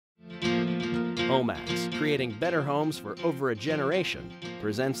Homax, creating better homes for over a generation,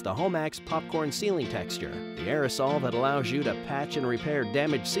 presents the Homax Popcorn Ceiling Texture, the aerosol that allows you to patch and repair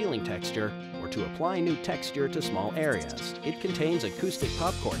damaged ceiling texture or to apply new texture to small areas. It contains acoustic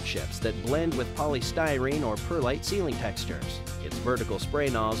popcorn chips that blend with polystyrene or perlite ceiling textures. Its vertical spray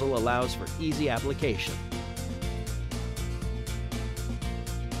nozzle allows for easy application.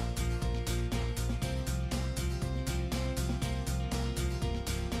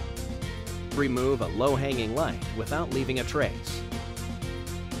 Remove a low-hanging light without leaving a trace.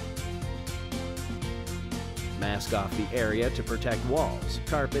 Mask off the area to protect walls,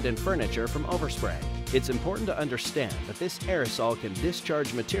 carpet, and furniture from overspray. It's important to understand that this aerosol can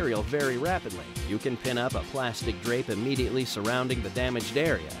discharge material very rapidly. You can pin up a plastic drape immediately surrounding the damaged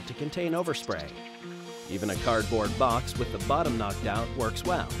area to contain overspray. Even a cardboard box with the bottom knocked out works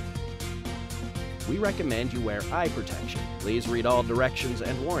well. We recommend you wear eye protection. Please read all directions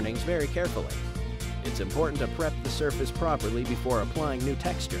and warnings very carefully. It's important to prep the surface properly before applying new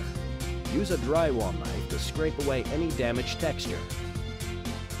texture. Use a drywall knife to scrape away any damaged texture.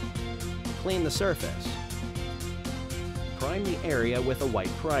 Clean the surface. Prime the area with a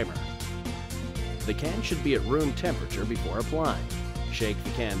white primer. The can should be at room temperature before applying. Shake the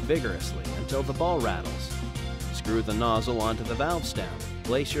can vigorously until the ball rattles. Screw the nozzle onto the valve stem.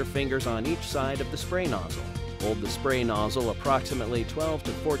 Place your fingers on each side of the spray nozzle. Hold the spray nozzle approximately 12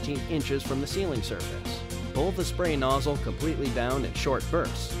 to 14 inches from the ceiling surface. Pull the spray nozzle completely down in short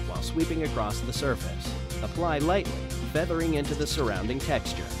bursts while sweeping across the surface. Apply lightly, feathering into the surrounding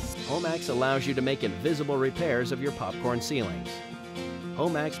texture. Homax allows you to make invisible repairs of your popcorn ceilings.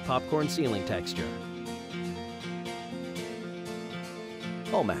 Homax Popcorn Ceiling Texture.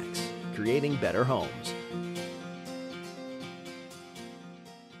 Homax, creating better homes.